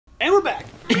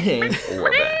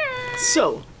We're back.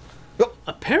 So,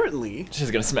 apparently, She's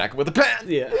gonna smack him with a pen.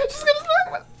 yeah, She's gonna smack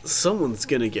him with. someone's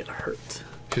gonna get hurt.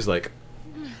 She's like,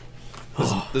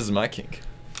 this is my kink.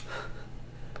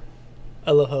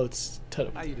 I love how it's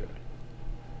titled. How you doing?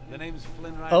 The name's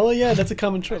Flynn Rider. Oh yeah, that's a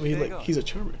common trope. There you go. He's a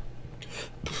charmer.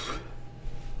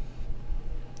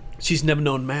 She's never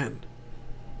known man.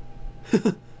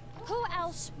 Who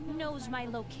else knows my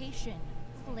location,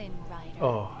 Flynn Rider? Oh,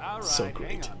 All right, so hang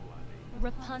great. on,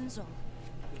 Rapunzel.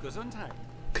 Gesundheit.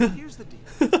 Here's the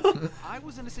deal. I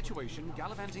was in a situation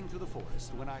gallivanting through the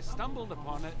forest when I stumbled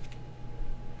upon it.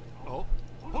 Oh,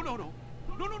 oh no no,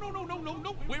 no no no no no no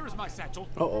no! Where is my satchel?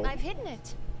 Uh-oh. I've hidden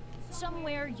it.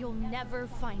 Somewhere you'll never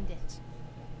find it.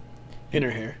 In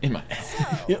her hair. In my. So,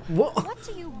 Yeah, what? what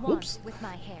do you want Whoops. with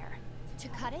my hair? To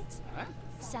cut it? Huh?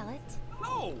 Sell it?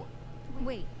 No.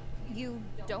 Wait, you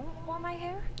don't want my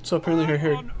hair? So apparently her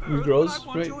hair On Earth, regrows, I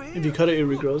want right? your If you hair. cut it, it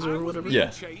regrows I or was whatever. being Yeah.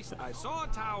 chased, I saw a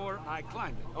tower. I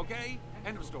climbed it. Okay.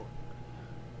 End of story.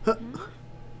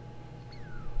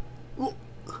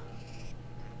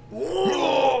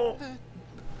 Whoa!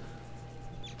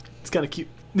 It's kind of cute.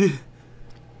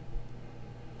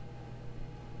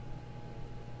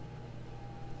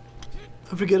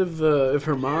 I forget if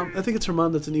her mom. I think it's her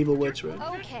mom that's an evil witch, right?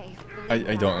 Okay.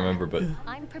 I don't remember, but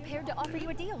I'm prepared to offer you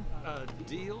a deal.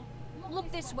 Deal?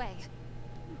 Look this way.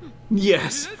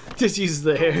 Yes. Just uses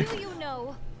the hair. Do you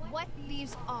know what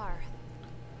these are?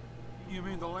 You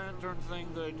mean the lantern thing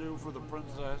they do for the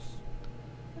princess?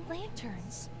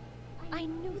 Lanterns. I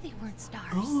knew they weren't stars.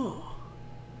 Oh.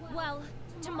 Well,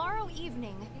 tomorrow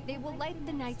evening, they will light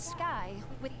the night sky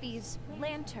with these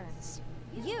lanterns.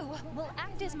 You will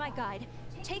act as my guide,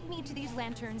 take me to these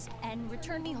lanterns, and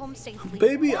return me home safely.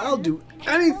 Baby, I'll Then, do and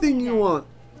anything only you then, want.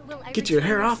 will I Get your return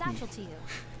hair my off me. satchel to you.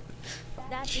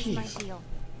 That is my Jeez. deal.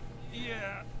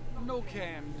 Yeah, no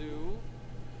can do.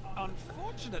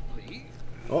 Unfortunately,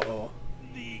 Uh-oh.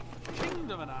 the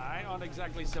kingdom and I aren't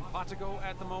exactly simpatico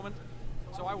at the moment,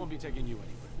 so I won't be taking you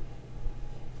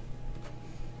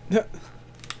anywhere.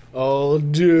 Oh,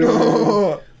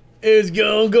 dude. It's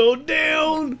gonna go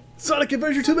down. Sonic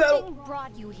Adventure 2 battle. Something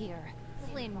brought you here,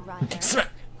 Flynn Rider. smack.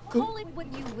 Call it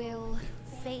what you will,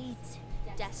 fate,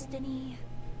 destiny.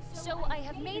 So I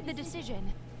have made the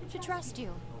decision to trust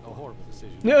you. A horrible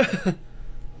decision. Yeah.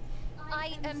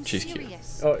 I am She's cute.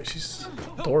 serious. Oh, she's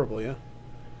adorable, yeah.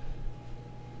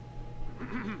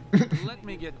 Let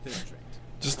me get this straight.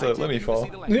 Just I let take me you to fall. see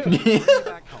the lantern, Yeah. bring me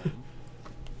back home,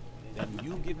 then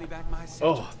you give me back my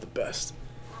satchel. Oh, the best.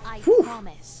 I Whew.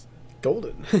 promise.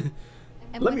 Golden. And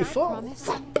Let when me I fall. promise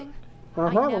something, I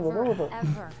never, ever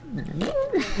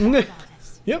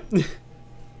promise. Yep.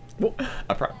 Well,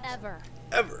 I promise. Ever.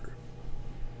 ever.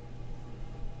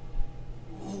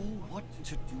 Oh, what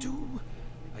to do?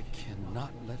 I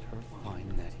cannot let her find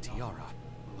that tiara.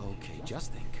 Okay,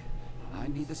 just think. I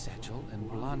need the satchel, and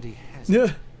Blondie has it.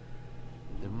 Yeah.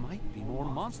 There might be more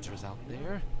monsters out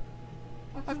there.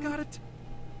 I've got it.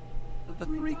 The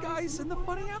three guys in the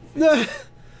funny outfits.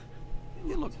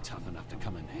 You look tough enough to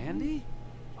come in handy.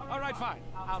 All right, fine.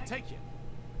 I'll take you.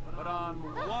 But on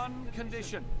one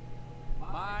condition.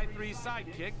 My three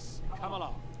sidekicks come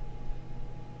along.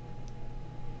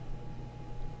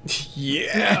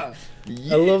 Yeah.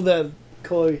 I love that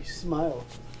coy smile.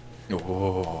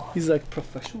 Oh. He's like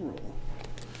professional.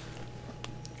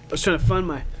 I was trying to find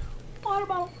my water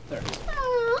bottle. There.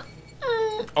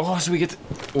 Oh, so we get to.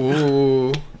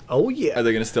 Ooh. Oh Are yeah.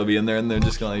 they gonna still be in there and they're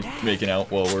just gonna like making out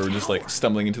while we're just like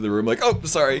stumbling into the room like, oh,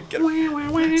 sorry,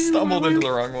 stumbled into the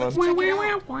wrong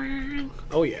one.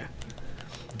 Oh yeah.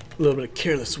 A little bit of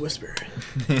careless whisper.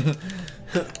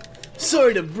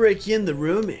 Sorry to break in the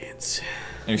romance.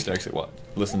 I used to actually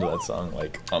listen to that song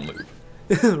like on loop.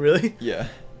 Really? Yeah.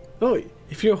 Oh,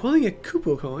 if you're holding a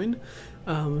Koopa coin,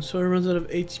 so it runs out of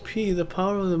HP, the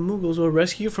power of the Moogles will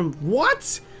rescue you from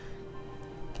what?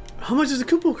 How much is a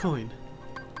Koopa coin?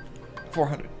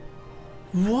 400.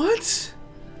 What?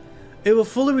 It will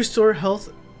fully restore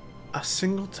health a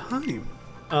single time.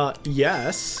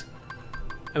 Yes.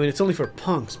 I mean, it's only for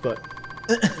punks, but,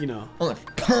 you know, I'm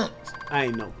like, punks. I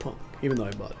ain't no punk, even though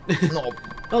I bought it. No.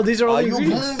 Oh, these are all Are the you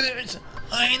ingredients. punk, bitch?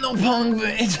 I ain't no punk,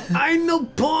 bitch. I ain't no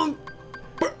punk.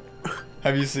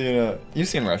 Have you seen you've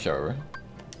seen Rush Hour,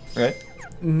 right?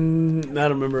 I don't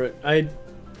remember it. I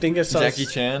think I saw Jackie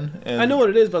Chan. And I know what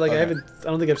it is, but like Okay. I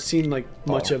don't think I've seen like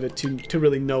much Oh. of it to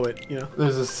really know it. You know.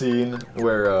 There's a scene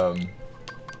where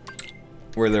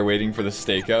they're waiting for the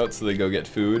stakeout, so they go get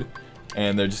food,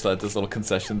 and they're just at this little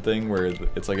concession thing where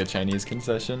it's like a Chinese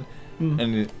concession,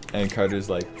 and Carter's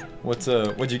like,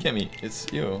 what'd you get me?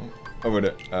 It's you, or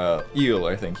what? Eel,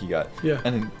 I think he got. Yeah.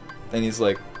 And he's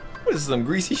like, what is some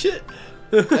greasy shit?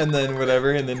 And then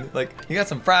whatever, and then like, you got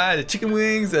some fried chicken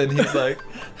wings, and he's like,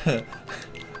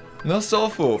 no soul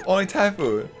food, only Thai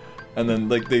food. And then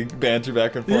like they banter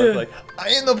back and forth, like, I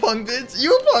ain't no punk bitch,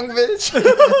 you a punk bitch.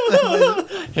 And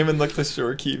then him and like the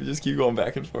short just keep going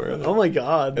back and forth. Oh my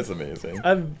god. It's amazing.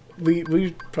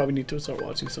 We probably need to start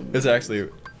watching some. It's actually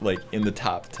like in the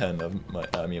top 10 of my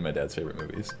me and my dad's favorite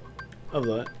movies. Of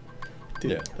that.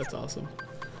 Dude, Yeah. that's awesome.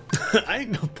 I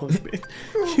ain't no punk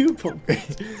bitch. You punk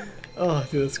bitch. Oh,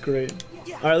 dude, that's great.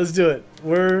 Alright, let's do it.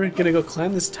 We're gonna go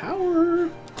climb this tower.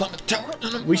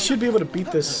 We should be able to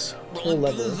beat this whole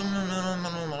level.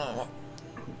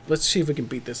 Let's see if we can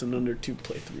beat this in under 2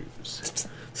 playthroughs.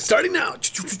 Starting now!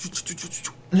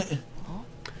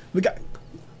 We got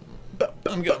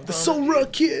the Sora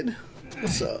kid.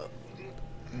 What's up?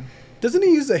 Doesn't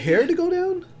he use the hair to go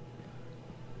down?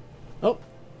 Oh,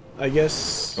 I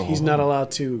guess he's not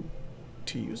allowed to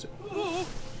use it.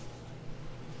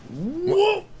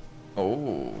 Whoa!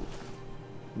 Oh.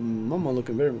 Mama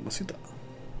looking very mamacita.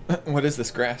 What is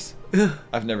this grass?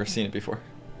 I've never seen it before.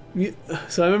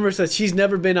 So I remember it said she's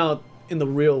never been out in the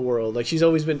real world. Like she's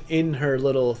always been in her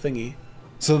little thingy.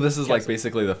 So this is like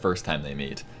basically the first time they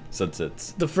meet, since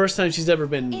it's The first time she's ever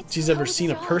been, she's ever seen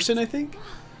a person, I think,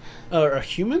 or a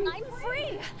human, I'm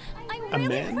free. I'm a really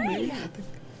man, free. maybe. I think.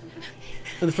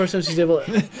 And the first time she's able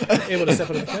to step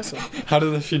out of the castle. how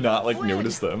did she not like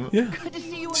notice them? Yeah, Good to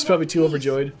see you she's in probably one too piece.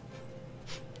 overjoyed.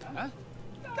 Huh?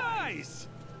 Guys,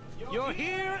 you're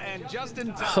here and just in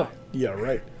Huh, time. yeah,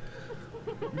 right.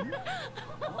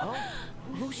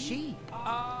 Who's she?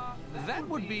 That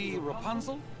would be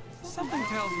Rapunzel. Something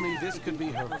tells me this could be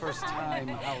her first time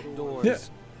outdoors. Yeah.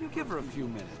 You give her a few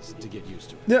minutes to get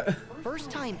used to it. Yeah. First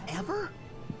time ever?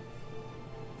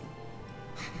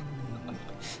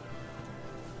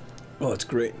 Oh, it's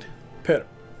great. Pet.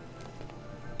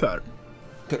 I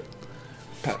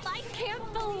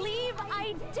can't believe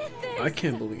I did this. I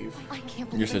can't believe. I can't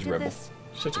believe You're I such a did rebel. this.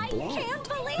 Such a I blonde. can't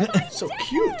believe I So did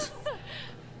cute. this.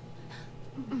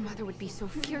 Mother would be so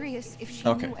furious if she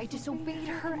Okay. knew I disobeyed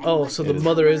her. and Oh, let so her the go.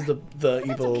 mother is the That's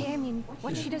evil. okay. I mean,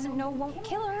 what she doesn't know won't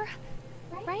kill her,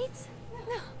 right?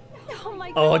 Oh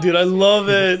my god. Oh, dude, I love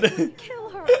it. Kill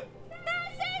her. This is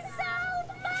so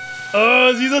fun.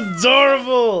 Oh, she's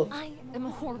adorable. I am a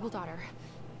horrible daughter.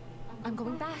 I'm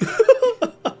going back. I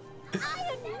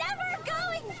am never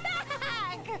going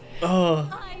back. Oh,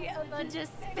 I am a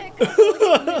despicable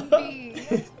human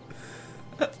being.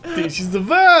 dude, she's the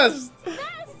best.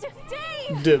 Best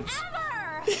day Dibs.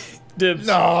 ever. Dibs.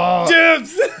 No.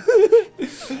 Dibs.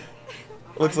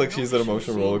 Looks like she's an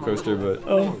emotional roller coaster, but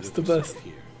Oh, it's the best.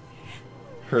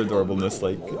 her adorableness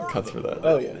like cuts for that.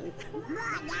 Oh yeah.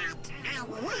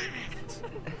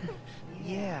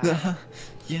 Yeah.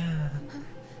 Yeah.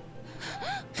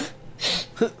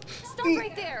 Stop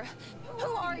right there.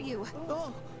 Who are you?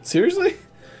 Seriously?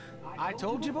 I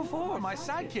told you before, my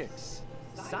sidekicks.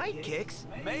 Sidekicks?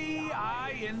 May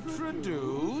I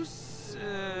introduce?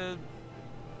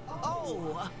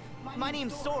 Oh, my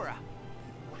name's Sora.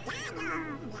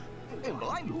 And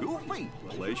I'm Goofy.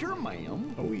 Pleasure,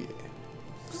 ma'am. Oh yeah.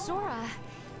 Sora,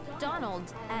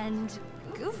 Donald, and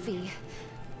Goofy.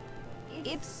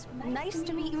 It's nice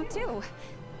to meet you too.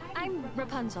 I'm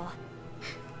Rapunzel.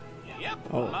 Yep.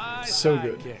 Oh, my so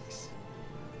good. sidekicks.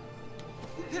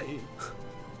 Hey,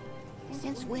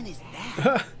 Since when is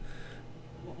that?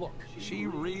 look, she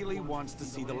really wants to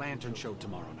see the lantern show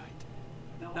tomorrow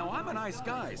night. Now, I'm a nice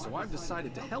guy, so I've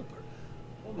decided to help her.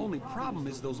 Only problem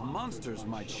is those monsters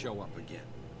might show up again.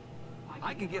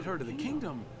 I can get her to the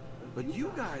kingdom, but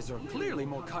you guys are clearly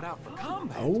more cut out for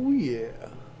combat. Oh yeah.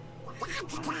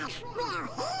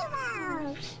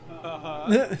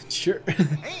 Sure.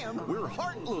 And we're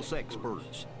heartless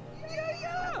experts. Yeah,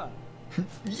 yeah.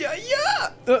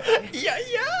 Yeah,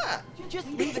 yeah. Just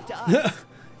leave it to us.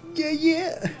 Yeah,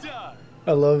 yeah.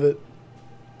 I love it.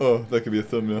 Oh, that could be a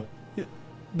thumbnail.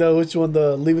 No, which one?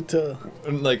 The leave it to.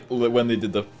 And like when they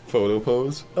did the photo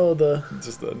pose, Oh, the.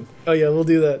 just then. Oh yeah, we'll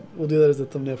do that. We'll do that as a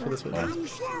thumbnail for this one.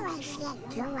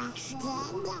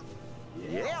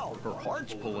 Yeah, her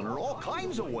heart's pulling her all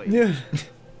kinds of ways. Yeah.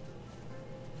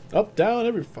 Up, down,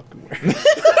 every fucking where.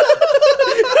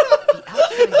 The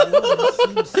outside world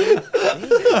seems so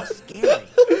big and scary.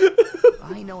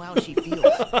 I know how she feels.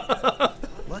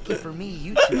 Lucky for me,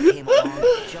 you two came along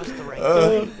at just the right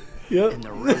time. Yep. And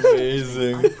the rest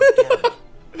Amazing.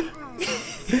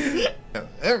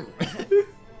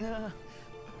 unforgettable.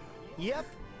 Yep.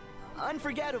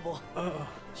 Unforgettable.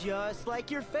 Just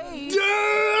like your face.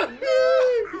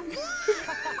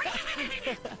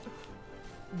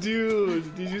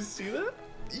 Dude, did you see that?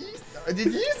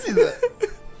 Did you see that?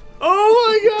 Oh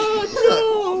my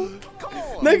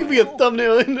That could be a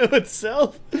thumbnail in of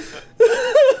itself.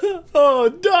 Oh,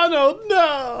 Donald,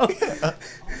 no!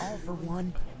 All for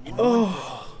one. And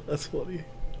Oh, that's funny.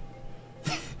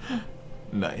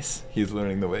 Nice. He's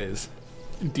learning the ways.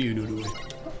 Do you know the way?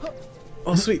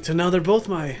 Oh, sweet. So now they're both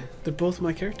my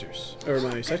characters, or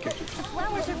my side characters. The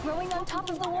flowers are growing on top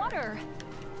of the water.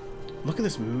 Look at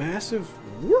this massive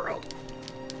world.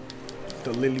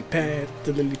 The lily pad,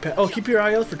 the lily pad. Oh, keep your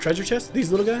eye out for treasure chests.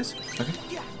 These little guys.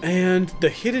 Okay. And the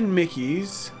hidden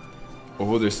Mickeys.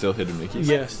 Oh, there's still hidden Mickeys?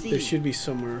 Yes, there should be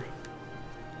somewhere.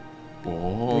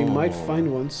 Oh. We might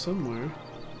find one somewhere.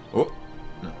 Oh.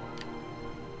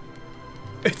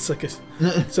 It's like it's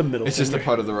a middle. It's just a finger.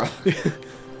 part of the rock.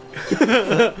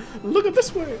 Look at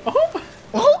this way. Oh.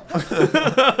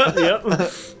 Yep.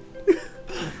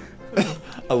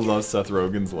 I love Seth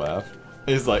Rogen's laugh.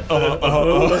 He's like,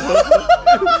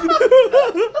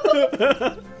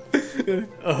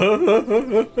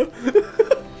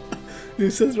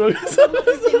 This is wrong.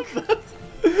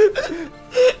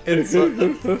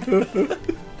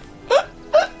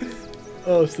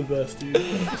 Oh, it's the best, dude.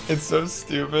 It's so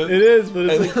stupid. It is, but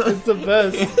it's like it's the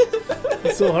best.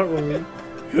 It's so heartwarming.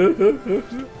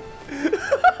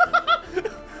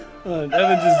 Oh, and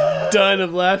Evan's just dying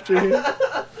of laughter here.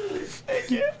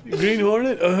 Green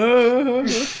Hornet?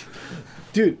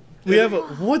 Dude, we have a...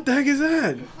 What the heck is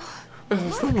that? What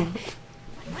is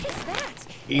that?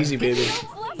 Easy, baby. So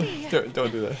fluffy. Don't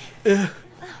do that.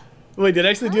 Wait, did I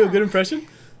actually do a good impression?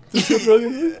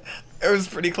 If It was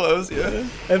pretty close, yeah.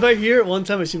 I hear it one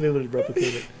time, I should be able to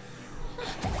replicate it.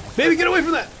 Baby, get away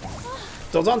from that!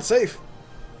 It's unsafe.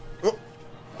 Oh.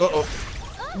 Uh-oh.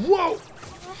 Whoa!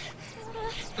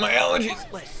 My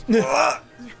allergies.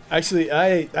 Actually,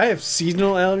 I have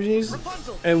seasonal allergies,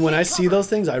 and when I see those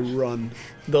things, I run.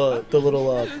 The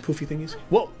little poofy thingies.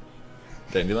 Whoa!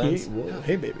 Hey, Dandelions? whoa.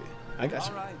 Hey, baby. I got All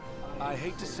you. right. I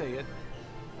hate to say it,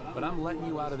 but I'm letting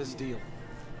you out of this deal.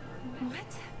 What?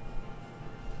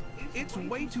 It's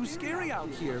way too scary out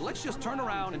here. Let's just turn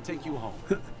around and take you home.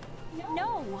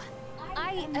 No.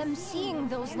 I am seeing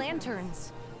those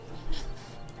lanterns.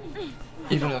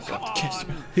 Even if I have to kiss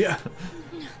you. Yeah.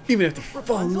 Even if to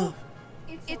fall in love.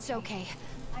 It's okay.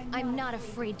 I'm not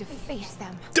afraid to face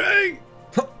them. Dang!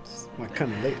 I'm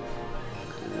kind of late.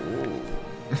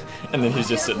 And then he's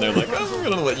just sitting there like, oh, we're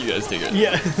gonna let you guys take it.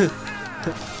 Yeah.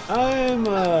 I'm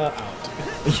out.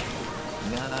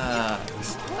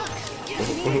 Nice.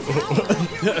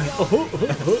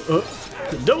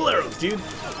 Double arrows, dude.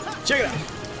 Check it out.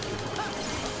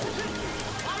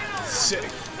 Sick.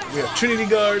 We have Trinity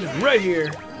Guard right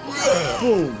here.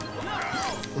 Boom.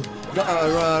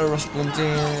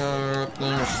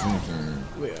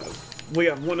 We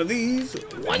have one of these.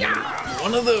 One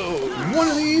of those. One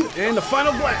of these, and the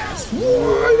final blast.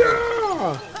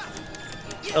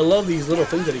 I love these little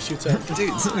things that he shoots at.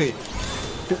 Dude, sweet.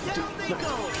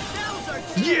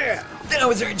 Yeah. That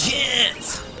was our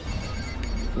chance.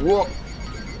 Whoa.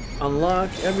 Unlock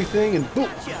everything and boom.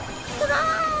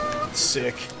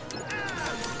 Sick.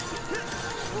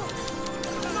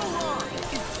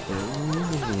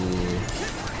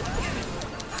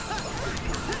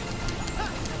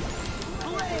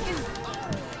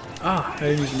 Ah, I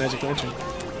didn't use the magic lantern.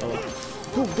 Oh, well.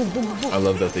 Boom, boom, boom, boom, boom. I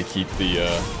love that they keep the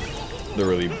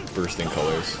really bursting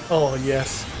colors. Oh,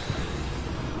 yes.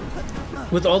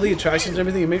 With all the attractions and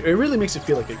everything, it really makes it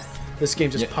feel like this game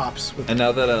just Yeah. pops with And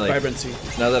now that I vibrancy.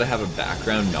 now that I have a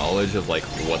background knowledge of like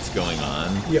what's going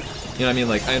on, Yeah. you know what I mean?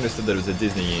 Like I understood that it was a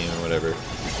Disney game or whatever,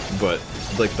 but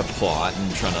like the plot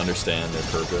and trying to understand their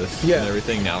purpose Yeah. and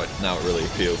everything, now it really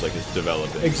feels like it's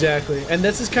developing. Exactly. And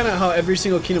this is kind of how every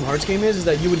single Kingdom Hearts game is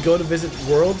that you would go to visit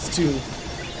worlds to,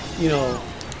 you know,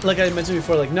 like I mentioned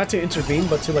before, like not to intervene,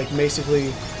 but to like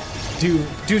basically do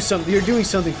something. You're doing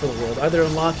something for the world, either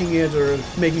unlocking it or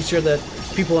making sure that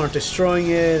people aren't destroying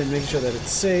it and making sure that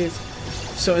it's safe.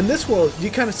 So in this world,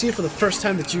 you kind of see it for the first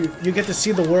time that you get to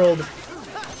see the world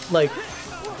like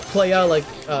play out. Like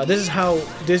this is how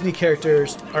Disney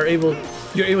characters are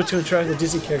you're able to interact with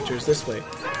Disney characters this way,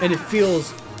 and it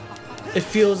feels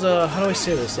how do I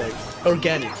say this, like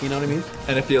organic, you know what I mean?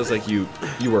 And it feels like you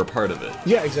were a part of it.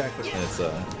 Yeah, exactly. And it's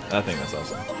I think that's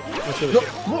awesome. That's really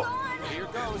cool. Here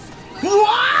goes.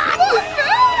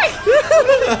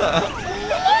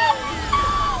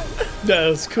 That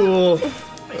was cool. Do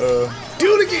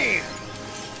it again.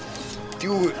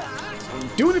 Do it.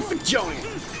 Doing it for Joey.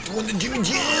 Doing the Jimmy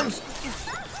Jams.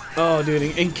 Oh,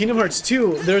 dude, in Kingdom Hearts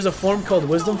 2, there's a form called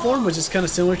Wisdom Form, which is kind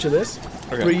of similar to this,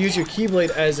 Okay. where you use your Keyblade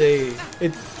as a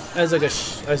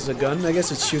gun. I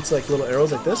guess it shoots like little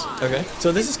arrows like this. Okay.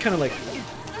 So this is kind of like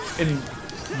in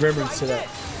reverence to that.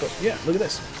 But yeah, look at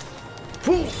this.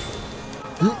 Boom.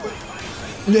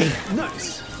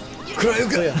 Nice.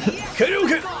 So, yeah.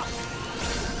 Karaoke.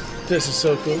 This is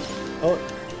so cool. Oh,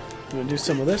 I'm gonna do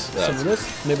some of this, some of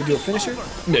this. Maybe do a finisher.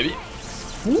 Maybe.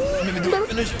 Maybe do a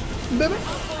finisher. Baby.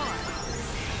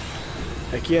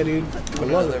 Heck yeah, dude. I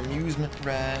love it. Amusement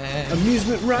ride.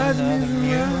 Amusement ride.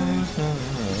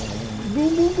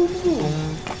 Boom, boom, boom,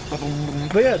 boom.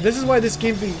 But yeah, this is why this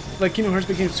game, like Kingdom Hearts,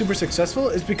 became super successful.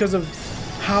 Is because of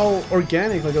how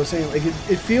organic, like I was saying, like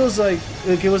it feels like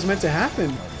it was meant to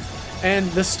happen. And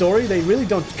the story, they really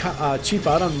don't cheap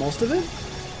out on most of it.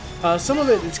 Some of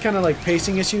it, it's kind of like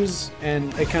pacing issues,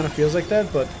 and it kind of feels like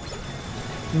that. But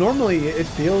normally, it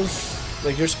feels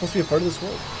like you're supposed to be a part of this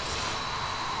world.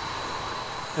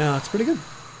 It's pretty good.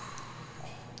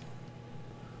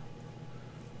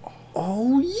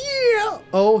 Oh yeah!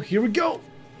 Oh, here we go.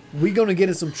 We gonna get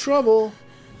in some trouble.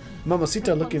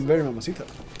 Mamacita looking very mamacita.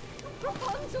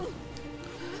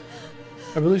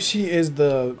 I believe she is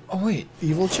the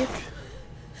evil chick.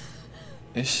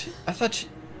 Is she? I thought she.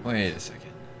 Wait a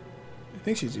second. I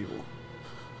think she's evil.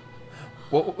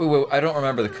 Wait, I don't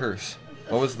remember the curse.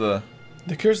 What was the?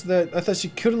 The curse that I thought she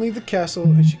couldn't leave the castle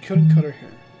and she couldn't cut her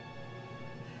hair.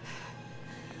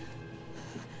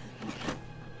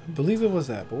 I believe it was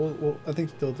that, but I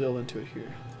think they'll delve into it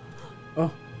here.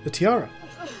 Oh, the tiara.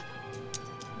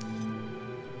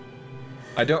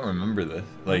 I don't remember this.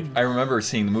 Like, I remember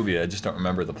seeing the movie. I just don't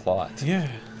remember the plot. Yeah.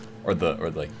 Or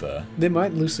like the. They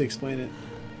might loosely explain it.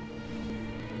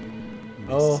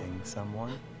 Oh.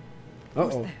 Someone?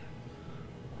 Uh-oh.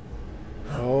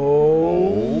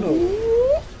 Oh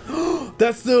no.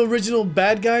 That's the original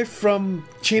bad guy from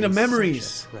Chain of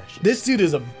Memories. This dude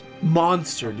is a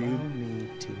monster, dude. Allow me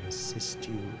to assist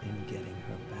you in getting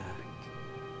her back.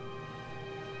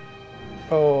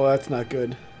 Oh, that's not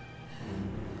good.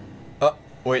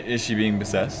 Wait, is she being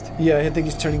possessed? Yeah, I think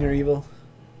he's turning her evil.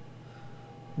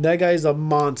 That guy's a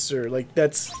monster. Like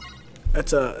that's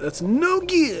no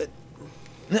good.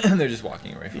 They're just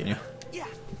walking away from you. Yeah.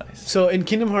 Nice. So in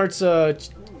Kingdom Hearts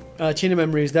Chain of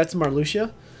Memories, that's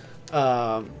Marluxia.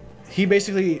 He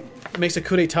basically makes a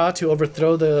coup d'etat to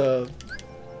overthrow the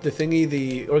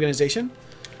organization.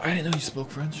 I didn't know you spoke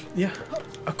French. Yeah,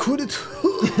 a coup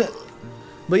d'etat.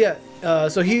 But yeah,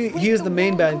 so he is the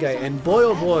main bad guy, and boy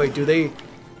oh boy, do they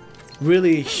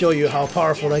really show you how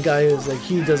powerful that guy is. Like,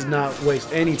 he does not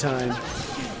waste any time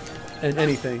and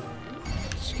anything.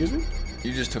 Excuse me?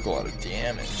 You just took a lot of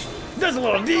damage. That's a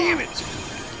lot of damage!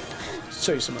 Let's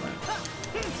show you some of that.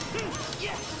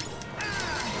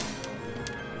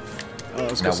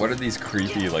 Now, what are these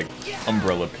creepy, like,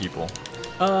 umbrella people?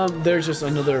 There's just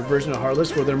another version of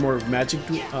Heartless where they're more magic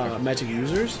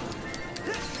users.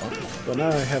 But now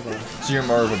I have a... So you're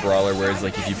more of a brawler, whereas,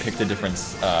 like, if you picked a different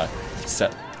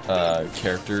set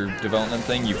character development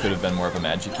thing, you could have been more of a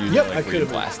magic user, Yep, like I where could you're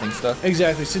have blasting stuff.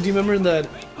 Exactly. So do you remember in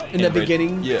the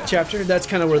beginning chapter? That's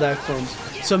kind of where that forms.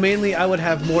 So mainly I would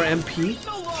have more MP,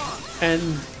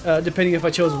 and depending if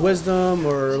I chose Wisdom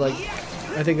or, like,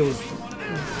 I think it was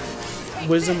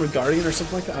Wisdom or Guardian or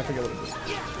something like that. I forget what it was.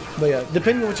 But yeah,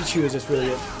 depending on what you choose, that's really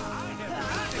it.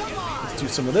 Let's do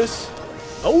some of this.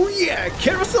 Oh yeah,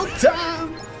 carousel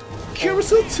time!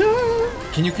 Carousel time!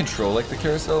 Can you control, like, the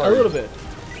carousel? A little bit.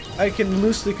 I can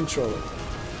loosely control it.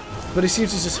 But it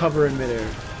seems to just hover in midair.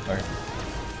 Okay.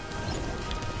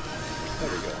 There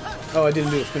we go. Oh, I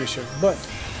didn't do a finisher. But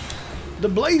the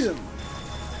blazing.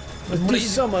 Let's do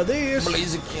some of this.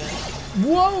 Blaze again.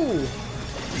 Whoa!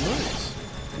 Nice.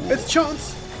 It's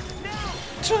Chance!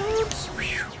 Chance!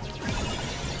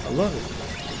 I love it.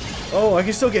 Oh, I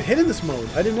can still get hit in this mode.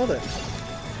 I didn't know that.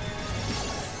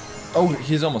 Oh,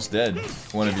 he's almost dead.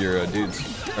 One of your dudes.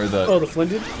 Or the... Oh, the Flynn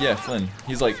dude? Yeah, Flynn.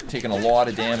 He's, like, taking a lot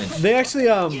of damage. They actually,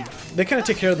 they kind of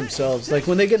take care of themselves. Like,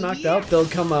 when they get knocked out, they'll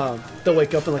come, they'll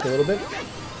wake up in, like, a little bit.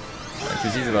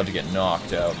 Because he's about to get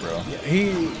knocked out, bro. Yeah,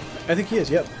 I think he is,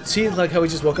 yep. See, like, how he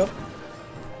just woke up?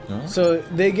 Huh? So,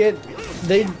 they get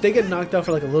knocked out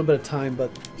for, like, a little bit of time,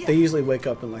 but they usually wake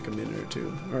up in, like, a minute or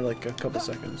two. Or, like, a couple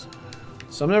seconds.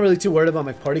 So, I'm not really too worried about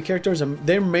my party characters.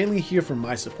 They're mainly here for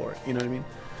my support, you know what I mean?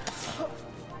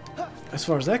 As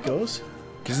far as that goes.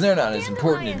 Because they're not as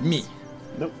important as me.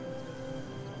 Nope.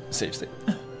 Save state.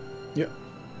 Yep.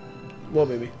 Well,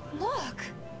 baby. Look!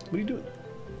 What are you doing?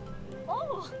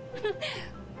 Oh!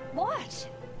 What?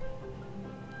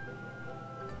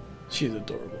 She's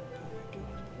adorable.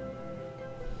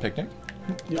 Picnic?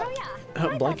 Yep. Oh yeah, I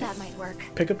thought blanket. that might work.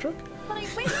 Pickup truck? But I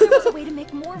wish there was a way to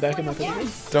make more Back in my foil pickup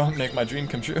yarn. Don't make my dream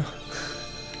come true.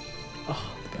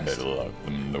 Oh, the best.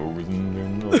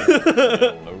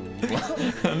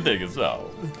 Take us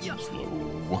out.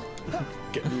 Slow.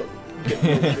 Get low.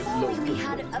 Get low, Only we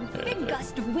had a big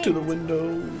gust of wind. to the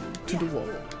window, to the wall.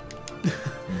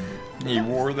 He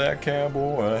wore that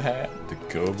cowboy hat to Do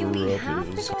cover we up have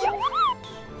his to go?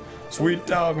 sweet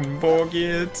talking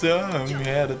forky tongue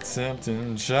had a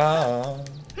tempting charm.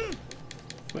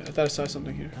 Wait, I thought I saw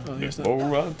something here. Oh, yes, not. Oh,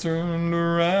 I turned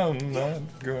around,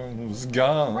 that girl was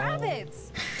gone.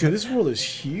 Rabbits. Dude, this world is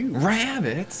huge.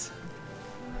 Rabbits?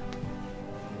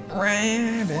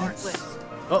 Rabbits.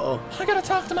 Uh-oh. I gotta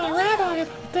talk to my rabbi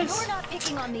about this. You're not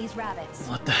picking on these rabbits.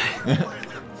 What the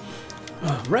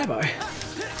heck? Rabbi.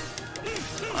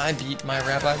 I beat my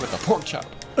rabbi with a pork chop.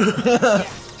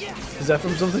 Is that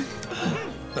from something?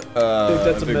 I think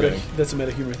that's a Big meta. Bang. That's a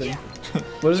meta humor thing.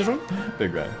 What is it from?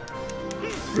 Big Bang.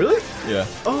 Really? Yeah.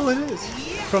 Oh, it is.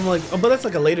 From like, oh, but that's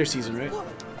like a later season, right?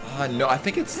 No, I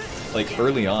think it's like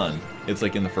early on. It's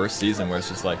like in the first season where it's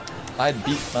just like, I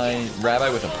beat my rabbi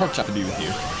with a pork chop to be with you.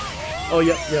 Oh,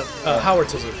 yep, yep. Howard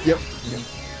says it. Yep.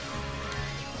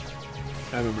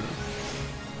 I remember now.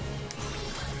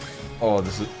 Oh,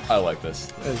 I like this.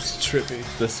 It's trippy.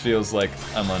 This feels like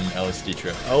I'm on an LSD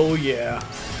trip. Oh yeah,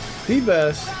 the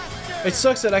best. It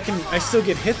sucks that I still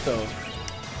get hit though.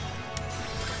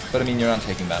 But I mean, you're not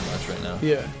taking that much right now.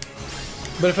 Yeah.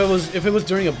 But if it was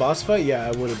during a boss fight, yeah,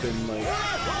 I would have been like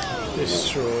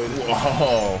destroyed.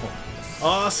 Whoa.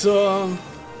 Awesome.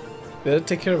 Did it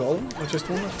take care of all of them? Or just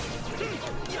one left?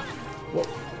 Whoa.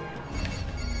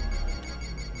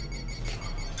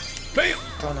 Bam!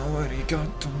 Don't know what he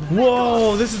got to me.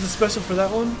 Whoa! This is the special for that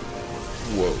one.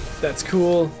 Whoa. That's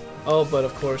cool. Oh, but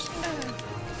of course,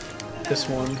 this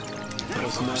one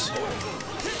was not.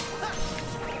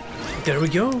 There we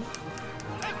go.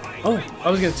 Oh, I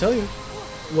was gonna tell you.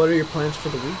 What are your plans for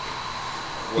the week?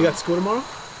 You got school tomorrow?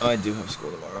 I do have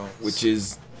school tomorrow, which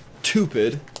is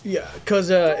stupid. Yeah, because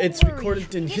it's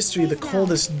recorded in history the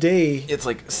coldest day. It's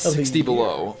like the 60 year.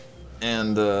 below,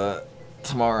 and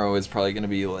tomorrow is probably gonna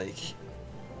be like,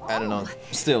 I don't know,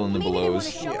 still in the Maybe they want belows.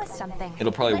 to show us something.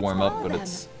 It'll probably Let's warm up, follow but them.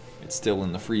 it's still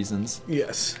in the freezings.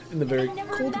 Yes, in the very I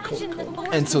never cold. imagined the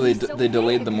forest And so would they be they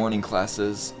delayed big. the morning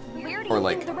classes, Where do or you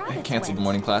like think the rabbits canceled the went?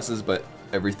 morning classes, but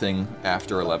everything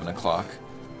after 11 o'clock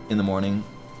in the morning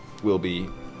will be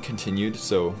continued.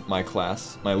 So my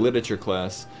class, my literature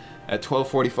class, at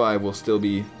 12:45 will still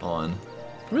be on.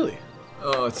 Really?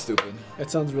 Oh, it's stupid.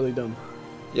 That sounds really dumb.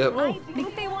 Yep. I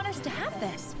think they want us to have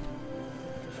this.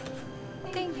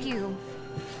 Thank you.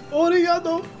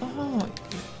 Obrigado. Oh,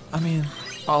 I mean,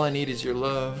 all I need is your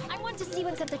love. I want to see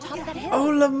what's at the top of that hill.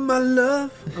 All of my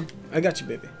love. I got you,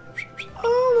 baby.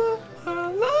 All of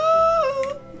my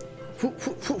love.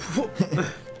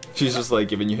 She's just like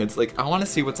giving you hints, like, I want to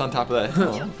see what's on top of that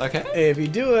hill. Okay. If you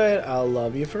do it, I'll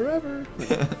love you forever.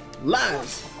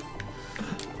 Lies.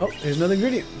 Oh, here's another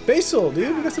ingredient. Basil,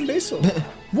 dude. We got some basil.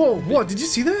 Whoa, whoa. Did you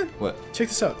see that? What? Check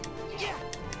this out.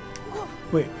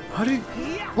 Wait, how did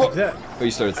like that? Oh,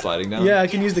 you started sliding down? Yeah, I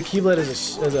can use the keyblade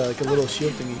as like a little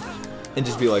shield thingy. And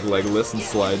just be like Legolas and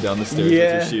slide down the stairs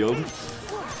Yeah. with your shield.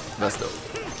 That's dope.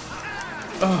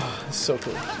 Oh, it's so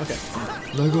cool. Okay.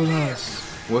 Legolas,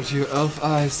 what your elf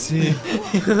eyes see?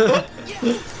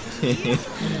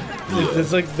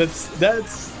 It's like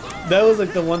that was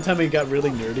like the one time it got really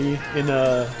nerdy in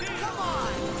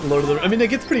Lord of the. I mean, it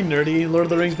gets pretty nerdy in Lord of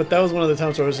the Rings, but that was one of the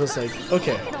times where I was just like,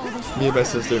 okay. Me and my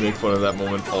sister make fun of that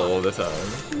moment all the time.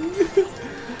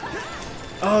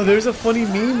 Oh, there's a funny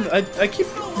meme. I keep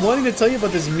wanting to tell you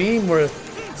about this meme where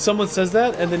someone says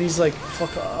that and then he's like,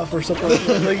 fuck off or something like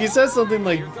that. Like he says something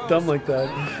like dumb like that.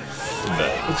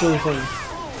 It's really funny.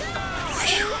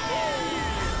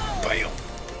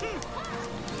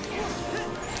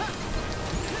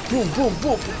 Boom, boom,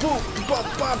 boom, boom, boom,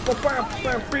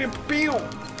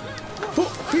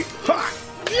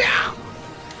 yeah.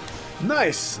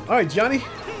 Nice. All right, Johnny.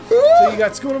 So you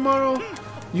got school tomorrow.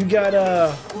 You got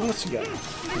what else you got?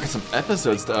 We got some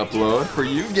episodes to upload for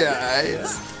you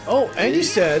guys. Oh, and you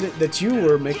said that you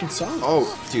were making songs.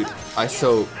 Oh, dude, I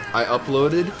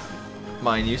uploaded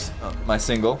my new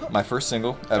my first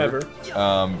single ever.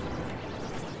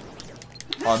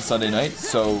 On Sunday night.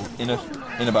 So in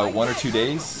about 1 or 2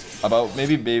 days,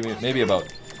 maybe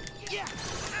about.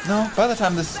 No, by the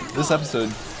time this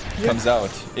episode comes out,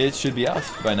 it should be out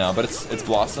by now. But it's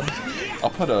Blossom. I'll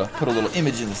put a little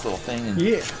image in this little thing, and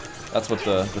Yeah. that's what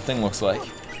the thing looks like.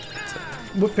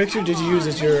 What picture did you use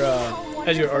as your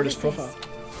artist profile?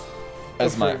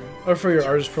 As my Or for your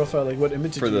artist profile, like what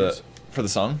image did you use? for the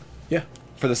song. Yeah.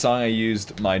 For the song, I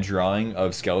used my drawing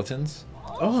of skeletons.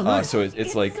 Oh, nice. So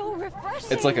it's like so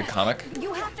refreshing. it's like a comic,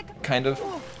 You have to kind of.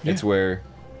 It's where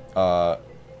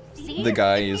see? the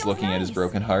guy is It looking at his feels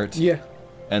broken heart, Yeah.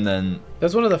 And then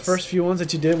That's one of the first few ones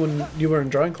that you did when you were in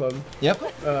drawing club. yep.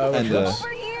 And Over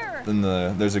here. then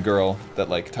there's a girl that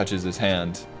like touches his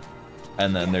hand,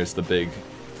 and then there's the big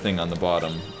thing on the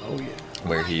bottom Oh yeah.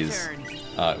 where he's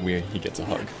where he gets a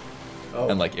hug, Oh,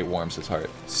 and like it warms his heart.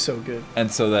 so good.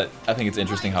 And so that I think it's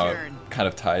interesting how it kind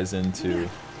of ties into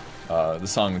the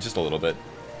song just a little bit,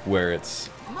 where it's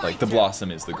like the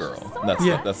blossom is the girl. And that's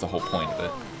Yeah. that's the whole point of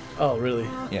it. Oh really?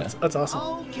 Yeah. That's awesome.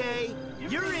 Okay,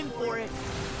 you're in for it.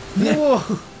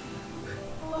 Whoa.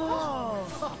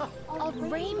 A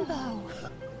rainbow.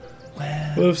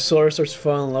 What if Sora starts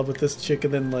falling in love with this chick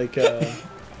and then like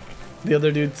the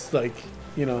other dude's like,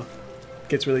 you know,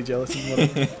 gets really jealous and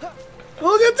whatever.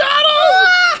 Look at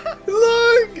Donald!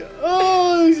 Look!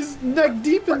 Oh, he's just neck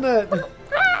deep in that.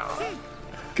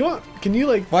 Come on, can you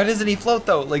like? Why doesn't he float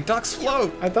though? Like ducks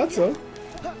float. I thought so.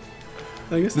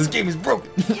 I guess This game is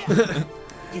broken.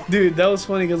 Dude, that was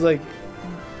funny because like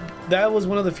that was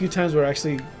one of the few times where I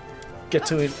actually get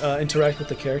to interact with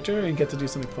the character and get to do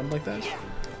something fun like that.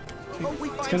 Hope we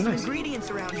find kinda some nice. ingredients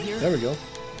around here. There we go.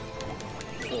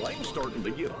 Well, I'm starting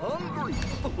to get hungry.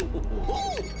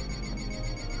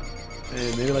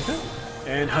 And maybe like that.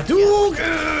 And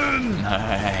Hadouken!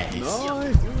 Nice.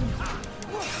 Nice,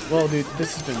 dude. Well, dude,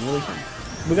 this has been really fun.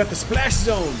 We got the splash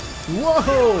zone.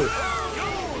 Whoa!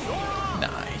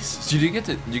 Nice. So do you get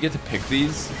to pick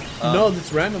these? No,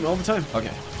 it's random all the time.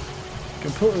 Okay.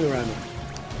 Completely random.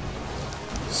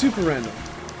 Super random.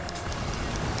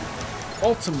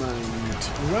 Ultimate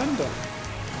random.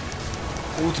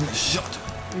 Ultimate shot.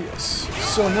 Yes.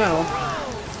 So now.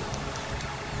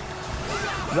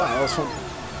 Wow, that was fun.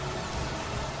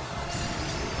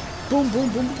 Boom, boom,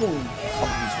 boom, boom.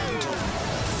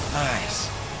 Nice.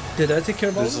 Did I take care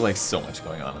of all There's of them? like so much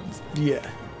going on in this. Yeah.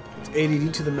 It's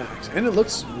ADD to the max. And it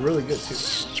looks really good too.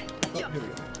 Oh, here we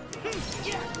go.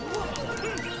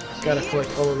 Gotta collect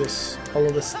all of this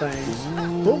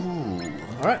thing. Boom.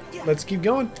 Alright, let's keep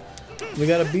going. We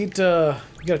gotta beat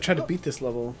we gotta try to beat this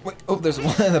level. Wait, oh, there's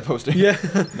one in the poster. Yeah.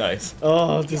 Nice.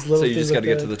 Oh, this little So you thing just got to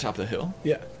with get to the top of the hill.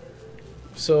 Yeah.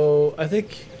 So I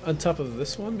think on top of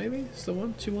this one, maybe is the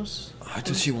one she wants. Oh,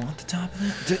 does she want the top of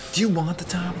that? Do you want the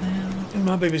top of that?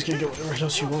 My baby's gonna get whatever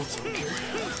else she wants. I don't care.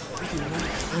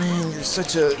 Man, you're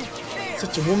such a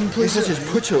woman, please.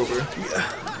 pushover.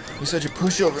 Yeah. You're such a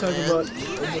pushover, Talk man. about a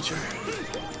butcher.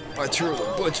 My true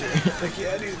butcher. Like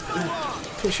yeah, dude.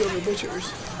 Push over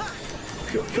butchers.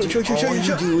 All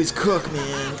you do is cook,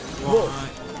 man. Whoa.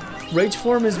 Rage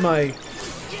form is my.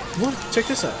 What? Check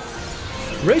this out.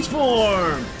 Rage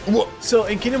form. Whoa. So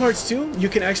in Kingdom Hearts 2, you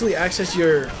can actually access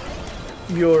your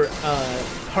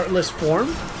heartless form,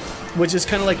 which is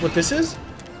kind of like what this is,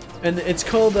 and it's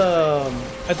called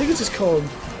I think it's just called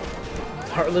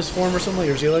heartless form or something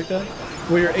like that,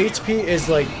 where your HP is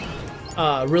like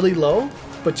really low,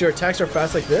 but your attacks are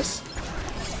fast like this.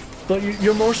 But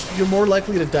you're more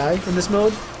likely to die in this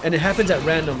mode, and it happens at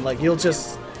random. Like it'll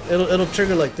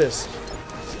trigger like this.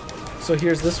 So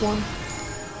here's this one.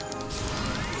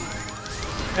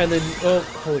 And then, oh,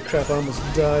 holy crap, I almost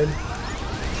died.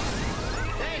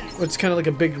 It's kind of like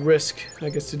a big risk, I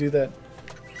guess, to do that.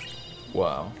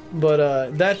 Wow.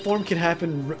 But that form can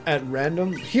happen at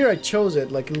random. Here I chose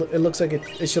it, like it looks like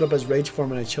it showed up as Rage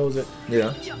form and I chose it.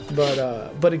 Yeah.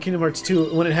 But in Kingdom Hearts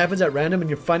 2, when it happens at random and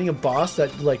you're fighting a boss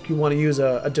that like you want to use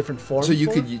a different form So you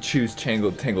for, could choose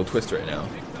Tangle Twist right now.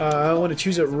 I want to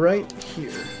choose it right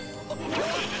here.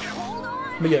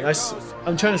 But yeah,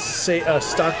 I'm trying to say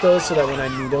stock those so that when I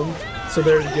need them, so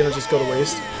they don't just go to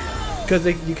waste. Because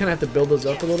you kind of have to build those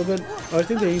up a little bit. Oh, I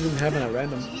think they even have it at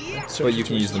random. But you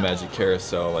can use the magic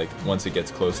carousel like once it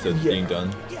gets close to being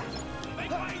done.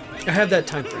 I have that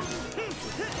time frame.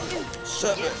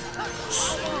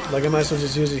 Like I might as well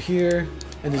just use it here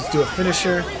and just do a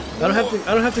finisher. I don't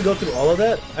have to go through all of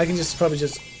that. I can probably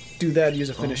just do that, use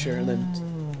a finisher, and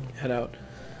then head out.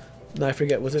 Now I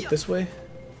forget, was it this way?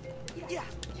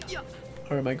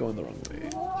 Or am I going the wrong way?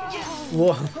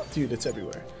 Whoa, dude, it's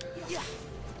everywhere.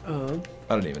 I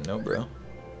don't even know, bro.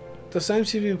 The sign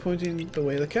seems to be pointing the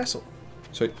way to the castle.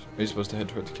 So are you supposed to head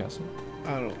toward the castle?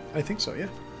 I think so, yeah.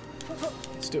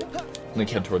 Let's do it. Like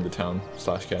head toward the town /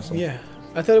 castle. Yeah.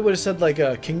 I thought it would have said like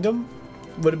a kingdom.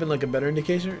 Would have been like a better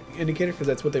indicator because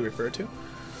that's what they refer to.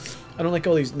 I don't like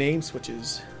all these name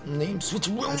switches. Name switch.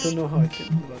 I don't know how I feel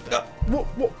about that. Whoa,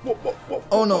 whoa, whoa, whoa, whoa.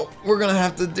 Oh no, we're gonna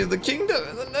have to do the kingdom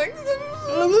in the next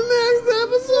episode. On the next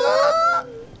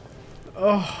episode.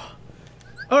 Oh.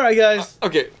 All right, guys.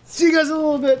 Okay. See you guys in a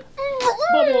little bit.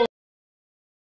 Bye-bye.